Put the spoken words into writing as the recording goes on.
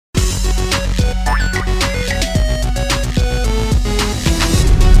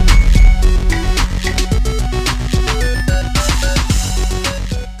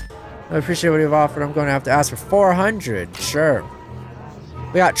appreciate what you've offered. I'm going to have to ask for 400. Sure.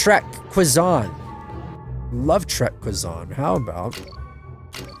 We got Trek Quizon. Love Trek Quizon. How about...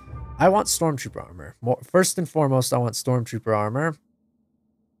 I want Stormtrooper armor. First and foremost, I want Stormtrooper armor.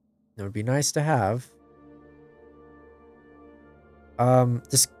 It would be nice to have.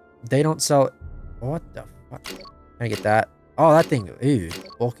 They don't sell... What the fuck? Can I get that? Oh, that thing. Ew.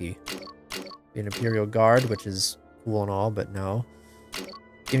 Bulky. An Imperial Guard, which is cool and all, but no.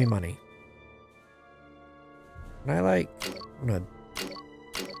 Give me money. Can I, like... I'm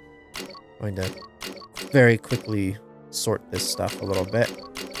going to very quickly sort this stuff a little bit.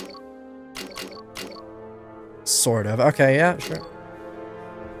 Sort of. Okay, yeah, sure.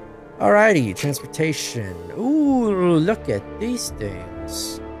 Alrighty, transportation. Ooh, look at these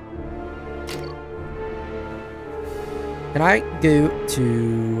things. Can I go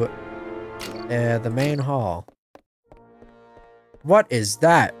to the main hall? What is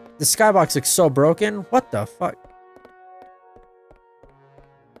that? The skybox looks so broken. What the fuck?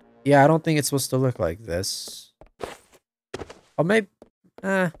 Yeah, I don't think it's supposed to look like this. Oh, maybe...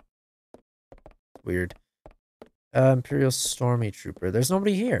 Weird. Imperial Stormy Trooper. There's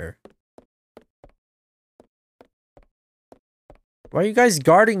nobody here. Why are you guys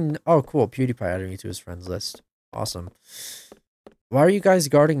guarding... Oh, cool. PewDiePie added me to his friends list. Awesome. Why are you guys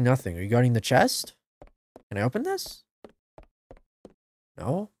guarding nothing? Are you guarding the chest? Can I open this?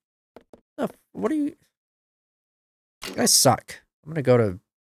 No? What are you... You guys suck. I'm gonna go to...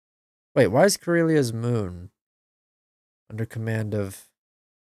 Wait, why is Corellia's moon under command of...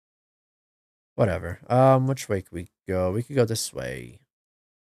 Whatever. Which way could we go? We could go this way.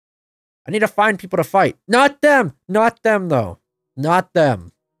 I need to find people to fight. Not them! Not them, though. Not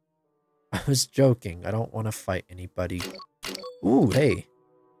them. I was joking. I don't want to fight anybody. Ooh, hey.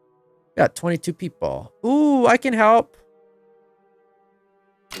 Got 22 people. Ooh, I can help.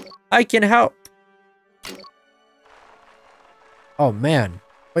 I can help. Oh, man.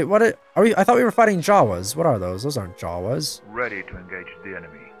 Wait, what are we? I thought we were fighting Jawas. What are those? Those aren't Jawas. Ready to engage the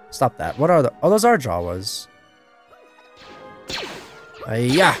enemy. Stop that. What are the... Oh, those are Jawas.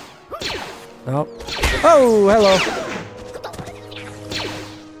 Yeah. Nope. Oh, hello.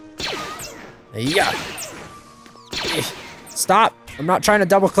 Yeah. Stop. I'm not trying to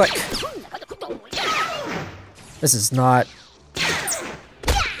double click. This is not...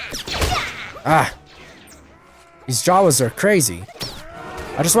 Ah. These Jawas are crazy.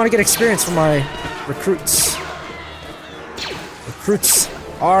 I just want to get experience from my recruits. Recruits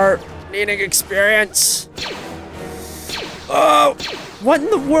are needing experience. Oh! What in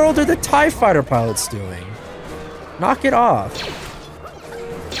the world are the TIE fighter pilots doing? Knock it off.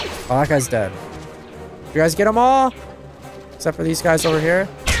 Oh, that guy's dead. You guys get them all? Except for these guys over here.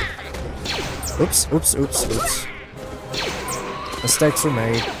 Oops, oops, oops, oops. Mistakes were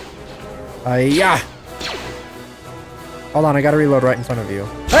made. Yeah. Hold on, I gotta reload right in front of you.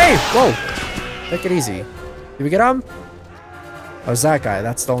 Hey! Whoa! Take it easy. Did we get him? Oh, it's that guy.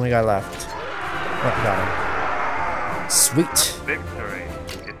 That's the only guy left. Oh, got him. Sweet. Victory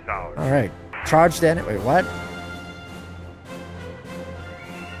is ours. Alright. Charged in it. Wait, what?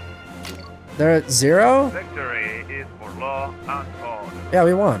 They're at 0? Victory is for law and order. Yeah,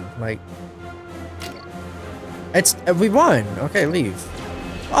 we won. Like... It's... we won! Okay, leave.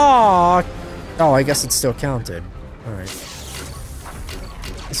 Aww! Oh, I guess it still counted. Alright.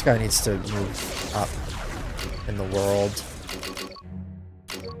 This guy needs to move up in the world.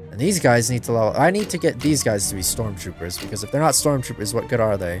 And these guys need to level... I need to get these guys to be stormtroopers, because if they're not stormtroopers, what good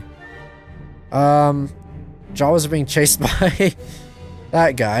are they? Jawas are being chased by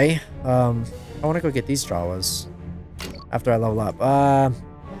that guy. I want to go get these Jawas after I level up.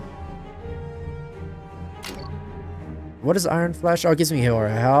 What is Iron Flesh? Oh, it gives me healer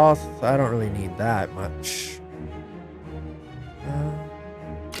health. I don't really need that much.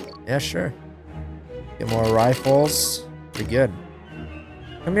 Yeah, sure. Get more rifles. Pretty good.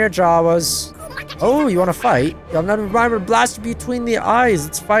 Come here, Jawas. Oh, you want to fight? I've never mind blast between the eyes.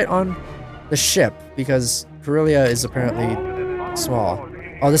 Let's fight on the ship because Corellia is apparently small.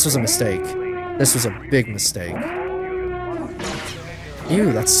 Oh, this was a mistake. This was a big mistake.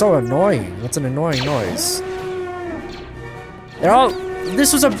 Ew, that's so annoying. That's an annoying noise. They're all...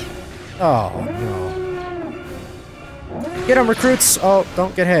 This was a... Oh, no. Get him, recruits! Oh,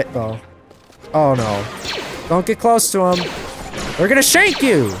 don't get hit, though. Oh, no. Don't get close to him. We're gonna shank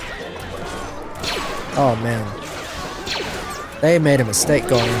you! Oh, man. They made a mistake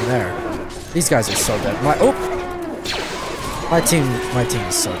going in there. These guys are so dead. My team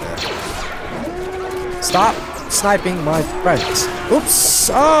is so dead. Stop sniping my friends. Oops!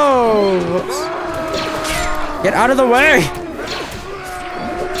 Oh! Whoops. Get out of the way!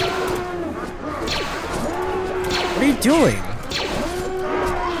 doing?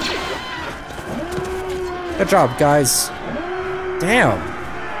 Good job, guys. Damn.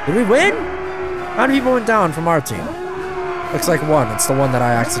 Did we win? How many people went down from our team? Looks like one. It's the one that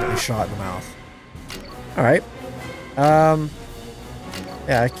I accidentally shot in the mouth. Alright.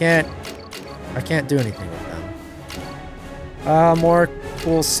 Yeah, I can't do anything with them. More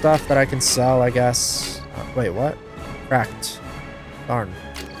cool stuff that I can sell, I guess. Wait, what? Cracked. Darn.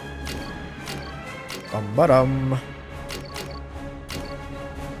 Bum-ba-dum.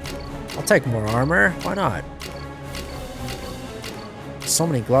 I'll take more armor. Why not? So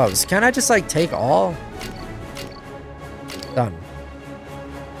many gloves. Can't I just, like, take all? Done.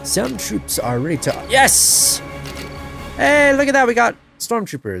 Some troops are ready to... Yes! Hey, look at that. We got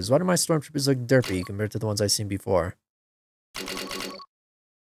stormtroopers. Why do my stormtroopers look derpy compared to the ones I've seen before? I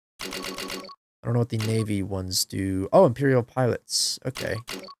don't know what the Navy ones do. Oh, Imperial pilots. Okay.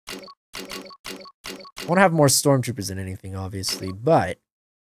 I want to have more stormtroopers than anything, obviously, but...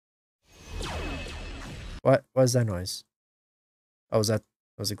 What was that noise? Oh, that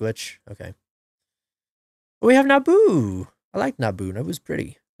was a glitch? Okay. Oh, we have Naboo! I like Naboo. Naboo's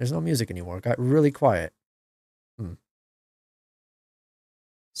pretty. There's no music anymore. It got really quiet.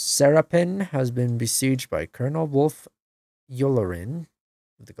 Serapin has been besieged by Colonel Wolf Yullerin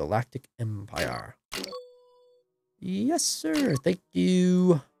of the Galactic Empire. Yes, sir. Thank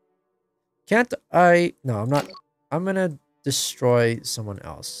you. Can't I... No, I'm not... I'm gonna destroy someone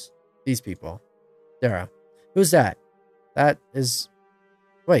else. These people. Dara. Who's that? That is...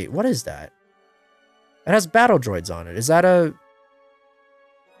 Wait, what is that? It has battle droids on it. Is that a...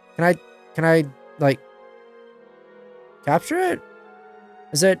 Can I, like... capture it?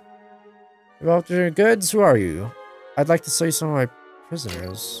 Is it... About your goods? Who are you? I'd like to sell you some of my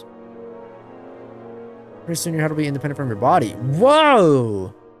prisoners. Pretty soon your head will be independent from your body.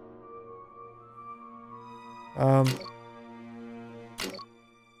 Whoa!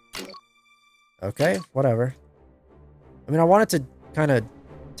 Okay, whatever. I mean, I wanted to kind of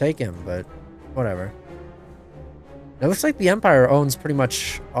take him, but whatever. It looks like the Empire owns pretty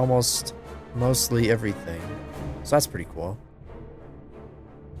much almost mostly everything. So that's pretty cool.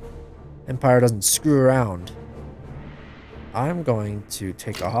 Empire doesn't screw around. I'm going to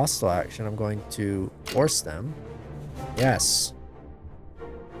take a hostile action. I'm going to force them. Yes.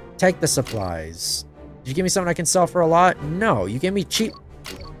 Take the supplies. Did you give me something I can sell for a lot? No, you gave me cheap...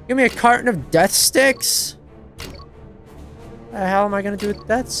 Give me a carton of death sticks? What the hell am I gonna do with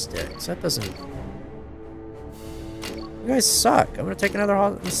death sticks? That doesn't... You guys suck. I'm gonna take another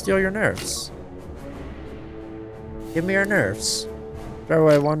and steal your nerfs. Give me your nerfs. Throw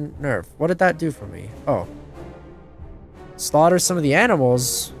away one nerf. What did that do for me? Oh. Slaughter some of the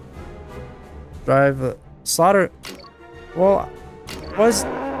animals. Drive... slaughter... Well... Was...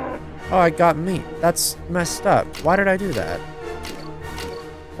 Oh, I got meat. That's messed up. Why did I do that?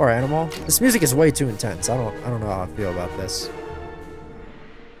 Poor animal. This music is way too intense. I don't know how I feel about this.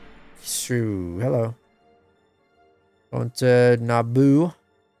 Shoo. Hello. Going to Naboo.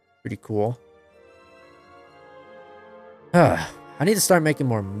 Pretty cool. I need to start making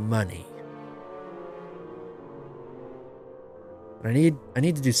more money. I need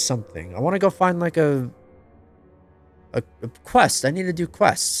to do something. I want to go find like a quest. I need to do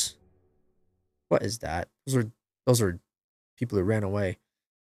quests. What is that? Those are people who ran away.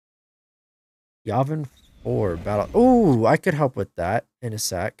 Yavin 4 battle. Ooh, I could help with that in a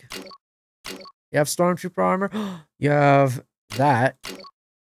sec. You have stormtrooper armor? You have that.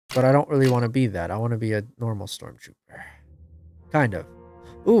 But I don't really want to be that. I want to be a normal stormtrooper. Kind of.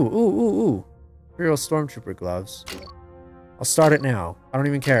 Ooh. Imperial stormtrooper gloves. I'll start it now. I don't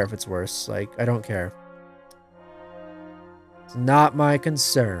even care if it's worse. Like, I don't care. It's not my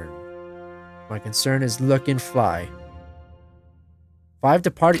concern. My concern is look and fly. 5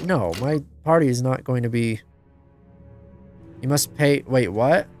 to party? No, my party is not going to be... You must pay... Wait,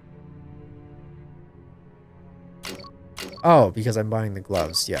 what? Oh, because I'm buying the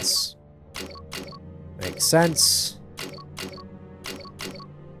gloves. Yes. Makes sense.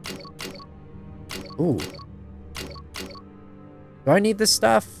 Ooh. Do I need this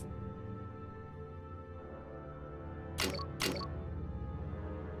stuff?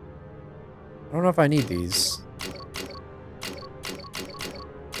 I don't know if I need these.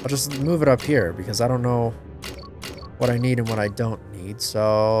 I'll just move it up here because I don't know what I need and what I don't need,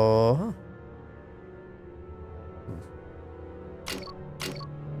 so...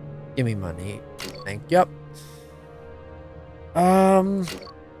 Give me money. Thank you.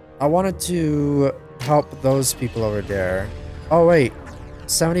 I wanted to help those people over there. Oh, wait.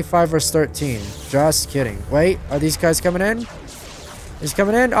 75 versus 13. Just kidding. Wait, are these guys coming in? He's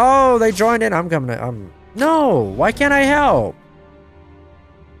coming in? Oh, they joined in. I'm coming in. No, why can't I help?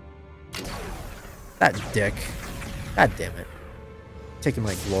 That dick. God damn it. Taking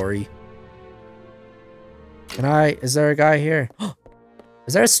my glory. Is there a guy here?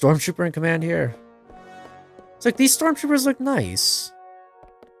 Is there a stormtrooper in command here? It's like, these stormtroopers look nice.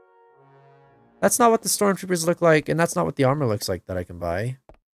 That's not what the stormtroopers look like, and that's not what the armor looks like that I can buy.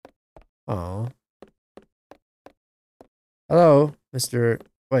 Oh. Hello, Mr.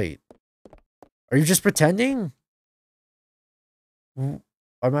 Wait. Are you just pretending?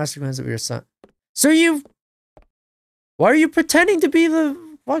 Our master commands that we are son. So why are you pretending to be the...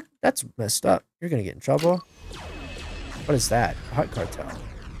 What? That's messed up. You're gonna get in trouble. What is that? A hut cartel.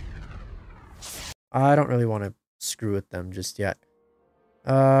 I don't really want to screw with them just yet.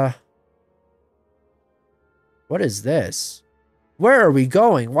 What is this? Where are we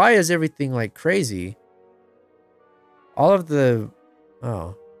going? Why is everything like crazy? All of the...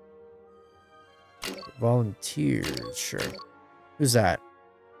 Oh. Volunteers, sure. Who's that?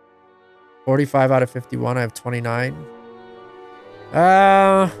 45 out of 51. I have 29.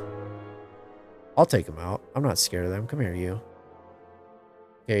 I'll take them out. I'm not scared of them. Come here, you.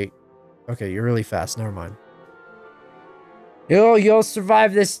 Okay. Okay, you're really fast. Never mind. You'll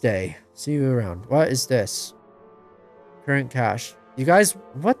survive this day. See you around. What is this? Current cash. You guys,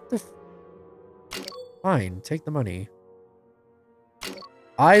 what the... Fine, take the money.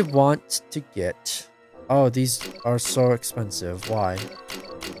 I want to get... Oh, these are so expensive. Why?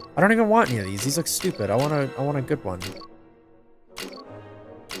 I don't even want any of these. These look stupid. I want a good one.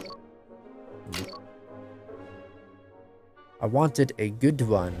 I wanted a good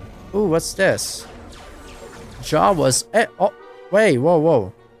one. Ooh, what's this? Jawas. Oh, wait,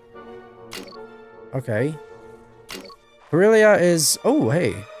 whoa. Okay. Corellia is... Oh,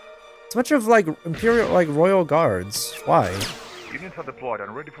 hey. It's a bunch of, like, Imperial, like, Royal Guards. Why? Units are deployed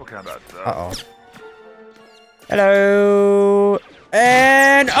and ready for combat, sir. Uh-oh. Hello!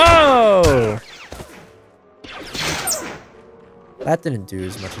 And... Oh! That didn't do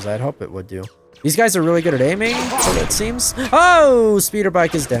as much as I'd hope it would do. These guys are really good at aiming, so it seems. Oh! Speeder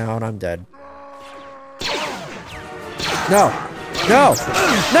bike is down. I'm dead. No! No!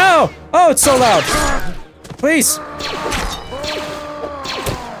 No! Oh, it's so loud! Please!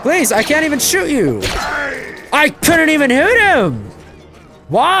 Please, I can't even shoot you! I couldn't even hit him!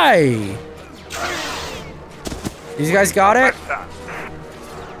 Why? These guys got it?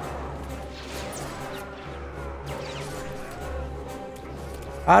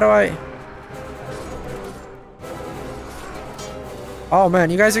 How do I... Oh man,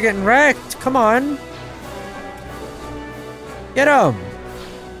 you guys are getting wrecked! Come on! Get them!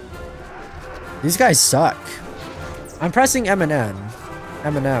 These guys suck. I'm pressing M and N.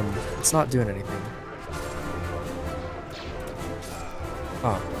 M&M. It's not doing anything.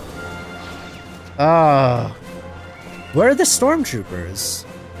 Oh. Where are the stormtroopers?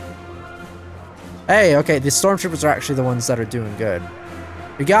 Hey, okay, the stormtroopers are actually the ones that are doing good.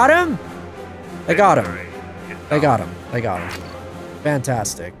 You got him? They got him. They got him. They got him.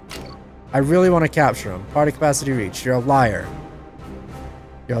 Fantastic. I really want to capture him. Party capacity reached. You're a liar.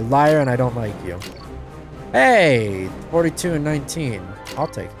 You're a liar and I don't like you. Hey, 42 and 19. I'll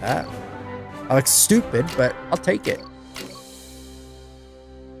take that. I look stupid, but I'll take it.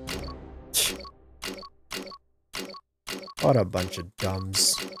 What a bunch of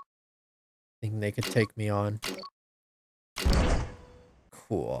dumbs. Thinking they could take me on.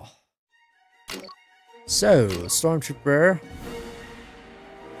 Cool. So, Stormtrooper.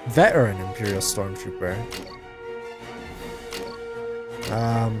 Veteran Imperial Stormtrooper.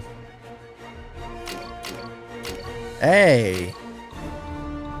 Hey.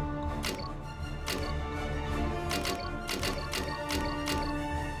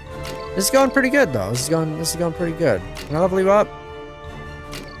 This is going pretty good though. This is going pretty good. Can I level you up?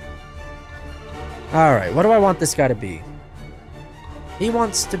 Alright, what do I want this guy to be? He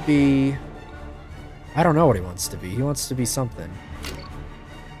wants to be... I don't know what he wants to be. He wants to be something.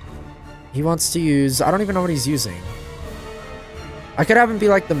 He wants to use... I don't even know what he's using. I could have him be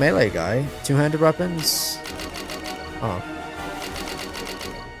like the melee guy. Two-handed weapons. Oh.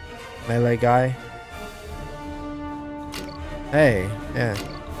 Melee guy. Hey, yeah.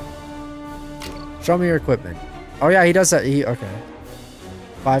 Show me your equipment. Oh yeah, he does that. Okay.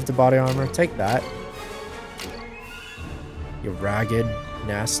 5 to body armor. Take that. You ragged,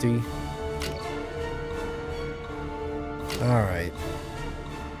 nasty. Alright.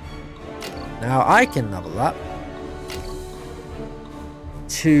 Now I can level up.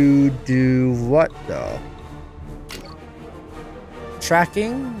 To do what though?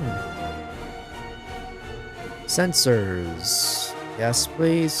 Tracking? Sensors. Yes,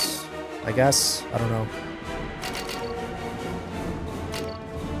 please. I guess. I don't know.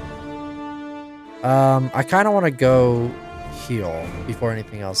 I kind of want to go heal before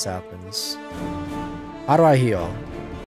anything else happens. How do I heal?